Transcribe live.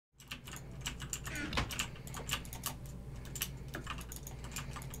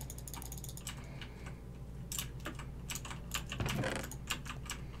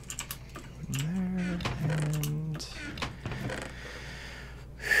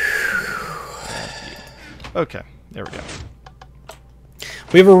Okay, there we go.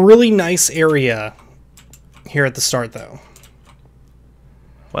 We have a really nice area here at the start, though.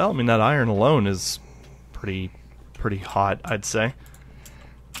 Well, I mean, that iron alone is pretty hot, I'd say.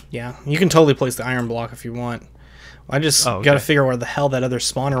 Yeah, you can totally place the iron block if you want. I just got to figure out where the hell that other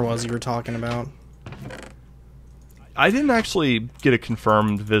spawner was you were talking about. I didn't actually get a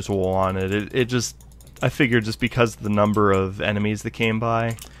confirmed visual on it. It just... I figured just because of the number of enemies that came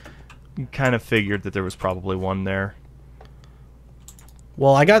by, kind of figured that there was probably one there.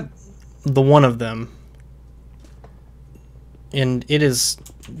 Well, I got the one of them, and it is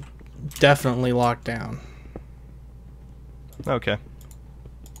definitely locked down. Okay.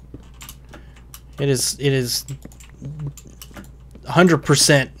 It is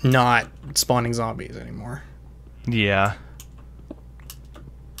 100% not spawning zombies anymore. Yeah.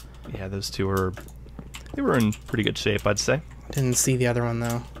 Yeah, those two were... They were in pretty good shape, I'd say. Didn't see the other one,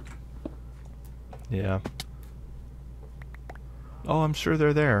 though. Yeah. Oh, I'm sure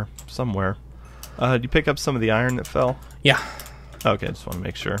they're there somewhere. Did you pick up some of the iron that fell? Yeah. Okay, just want to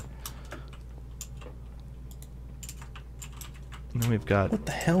make sure. And then we've got... What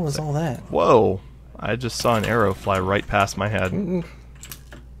the hell is all that? Whoa! I just saw an arrow fly right past my head. Mm-mm.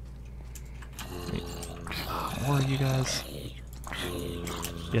 More of you guys.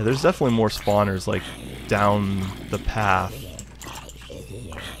 Yeah, there's definitely more spawners, like, down the path.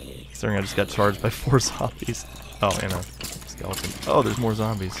 Considering I just got charged by 4 zombies. Oh, and a skeleton. Oh, there's more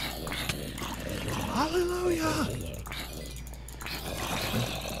zombies. Hallelujah!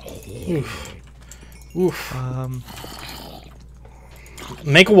 Oof. Oof. Crap.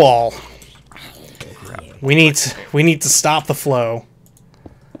 Make a wall. We need to stop the flow.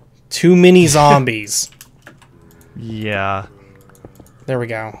 Too many zombies. Yeah. There we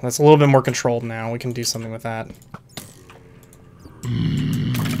go. That's a little bit more controlled now. We can do something with that.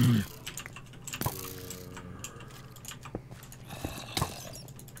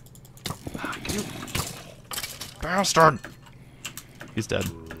 Bastard! He's dead.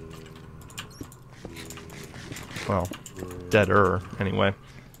 Well, deader, anyway.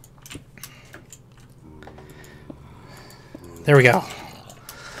 There we go.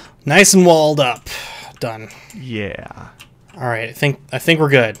 Nice and walled up. Done. Yeah. All right, I think we're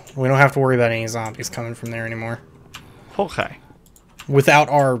good. We don't have to worry about any zombies coming from there anymore. Okay. Without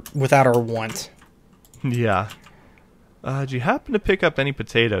our want. Yeah. Did you happen to pick up any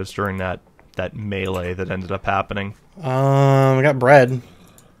potatoes during that melee that ended up happening? We got bread.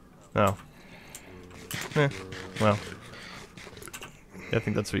 Oh. Well. I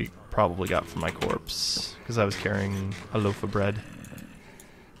think that's what you probably got from my corpse, because I was carrying a loaf of bread.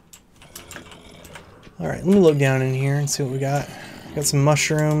 Alright, let me look down in here and see what we got. Got some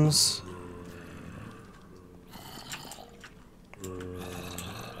mushrooms.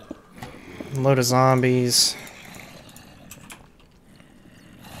 A load of zombies.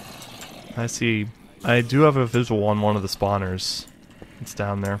 I see. I do have a visual on one of the spawners. It's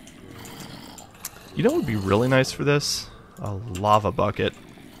down there. You know what would be really nice for this? A lava bucket.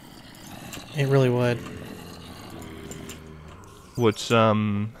 It really would. Which,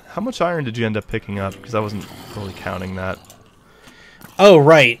 how much iron did you end up picking up? Because I wasn't really counting that. Oh,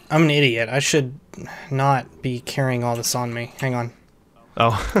 right. I'm an idiot. I should not be carrying all this on me. Hang on.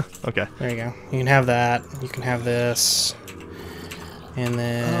 Oh, okay. There you go. You can have that. You can have this. And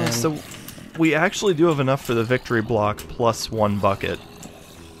then... So, we actually do have enough for the victory block plus 1 bucket.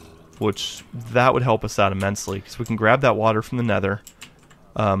 Which, that would help us out immensely. Because we can grab that water from the nether.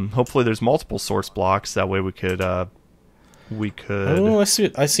 Hopefully there's multiple source blocks. That way we could... Oh, I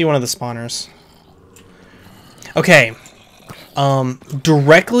see one of the spawners. Okay.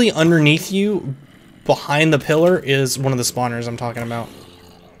 Directly underneath you, behind the pillar, is one of the spawners I'm talking about.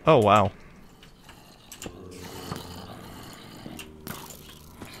 Oh, wow.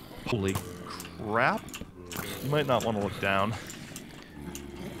 Holy crap. You might not want to look down.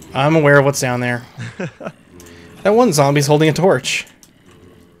 I'm aware of what's down there. That one zombie's holding a torch.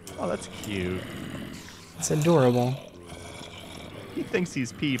 Oh, that's cute. It's adorable. He thinks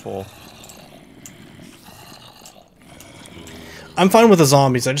he's people. I'm fine with the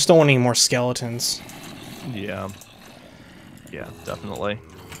zombies, I just don't want any more skeletons. Yeah. Yeah, definitely.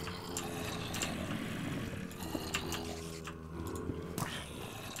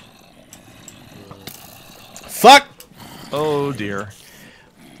 Fuck! Oh dear.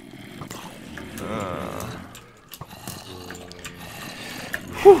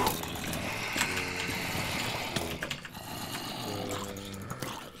 Whew.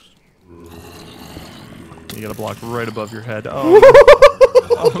 You got a block right above your head. Oh,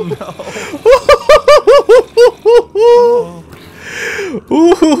 oh no.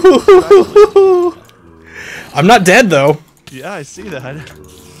 I'm not dead though. Yeah, I see that.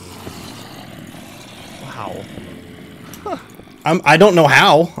 Wow. I don't know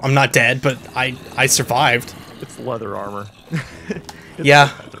how I'm not dead, but I survived. It's leather armor. It's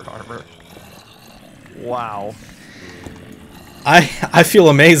Yeah. leather armor. Wow. I feel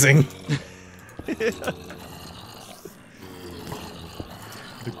amazing. The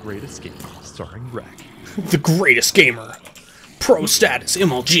Great Escape, starring Wreck. The greatest gamer. Pro status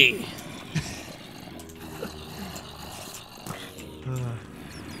MLG.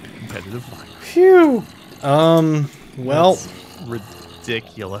 Competitive life. Phew. Well, That's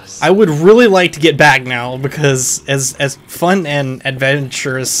ridiculous. I would really like to get back now because as fun and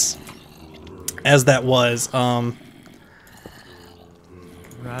adventurous as that was,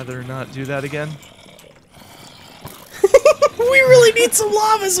 rather not do that again. we really need some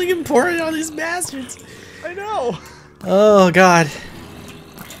lava so we can pour it on these bastards. I know. Oh god.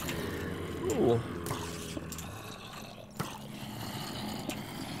 Ooh.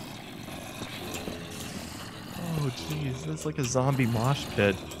 Oh jeez, that's like a zombie mosh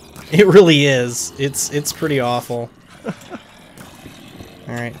pit. It really is. It's pretty awful.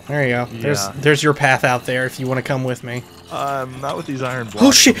 All right, there you go. Yeah. There's your path out there if you want to come with me. Not with these iron blocks.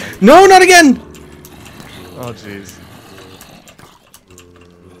 Oh shit! No, not again! Oh jeez.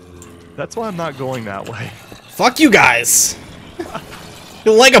 That's why I'm not going that way. Fuck you guys!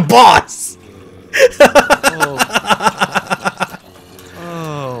 You're like a boss! Oh.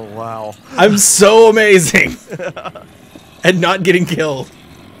 Oh wow. I'm so amazing at not getting killed.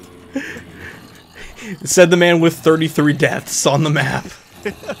 Said the man with 33 deaths on the map.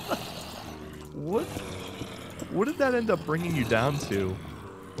 What did that end up bringing you down to?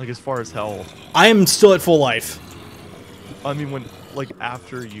 Like as far as health? I am still at full life. I mean when like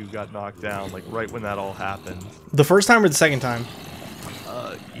after you got knocked down, like right when that all happened. The first time or the second time?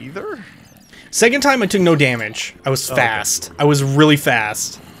 Either? Second time I took no damage. I was fast. Okay. I was really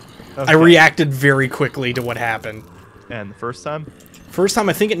fast. Okay. I reacted very quickly to what happened. And the first time? First time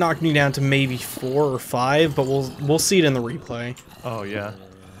I think it knocked me down to maybe 4 or 5, but we'll see it in the replay. Oh yeah.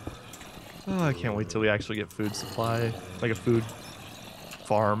 Oh, I can't wait till we actually get food supply, like a food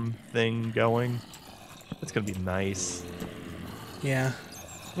farm thing going. It's gonna be nice. Yeah.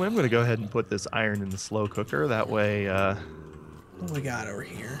 Well, I'm gonna go ahead and put this iron in the slow cooker. That way, What do we got over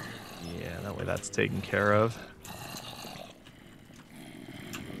here? yeah, that way that's taken care of.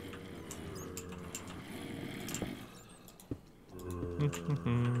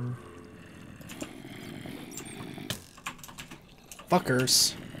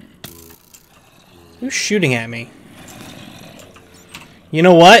 Fuckers. Who's shooting at me? You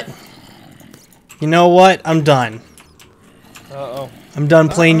know what? You know what? I'm done. Uh-oh. I'm done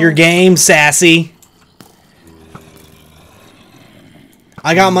playing your game, sassy.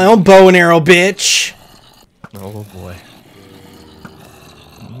 I got my own bow and arrow, bitch. Oh boy.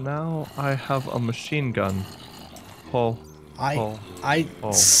 Now I have a machine gun. Oh. I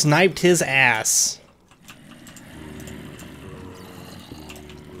sniped his ass.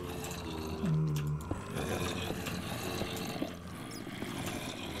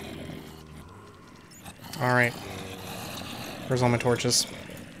 Alright. Where's all my torches?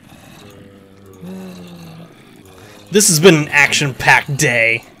 This has been an action-packed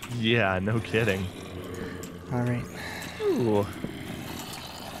day. Yeah, no kidding. Alright. Ooh.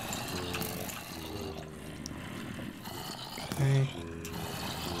 Okay.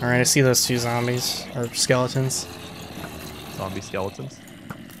 Alright, I see those two zombies, or skeletons. Zombie skeletons.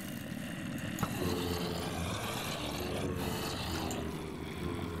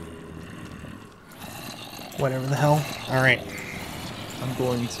 Whatever the hell. Alright. I'm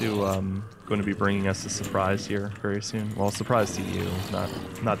going to be bringing us a surprise here very soon. Well, a surprise to you,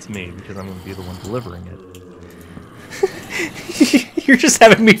 not to me, because I'm going to be the one delivering it. You're just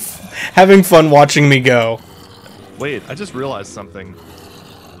having fun watching me go. Wait, I just realized something.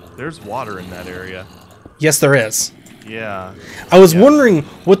 There's water in that area. Yes, there is. Yeah. I was wondering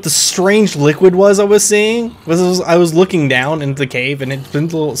what the strange liquid was I was seeing. I was looking down into the cave, and it's been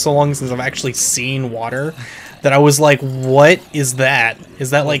so long since I've actually seen water that I was like, what is that?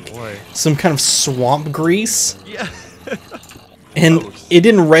 Is that like boy. some kind of swamp grease? Yeah. And Gross. it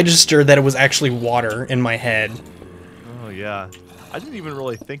didn't register that it was actually water in my head. Oh yeah. I didn't even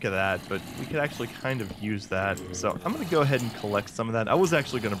really think of that, but we could actually kind of use that. So I'm going to go ahead and collect some of that. I was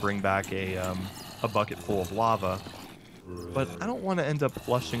actually going to bring back a bucket full of lava, but I don't want to end up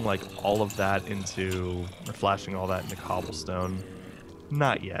flushing like all of that into, or flashing all that into cobblestone.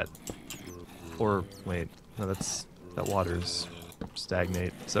 Not yet. Or wait, no, that water's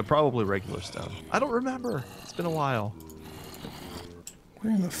stagnate. So probably regular stone. I don't remember. It's been a while.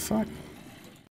 Where the fuck?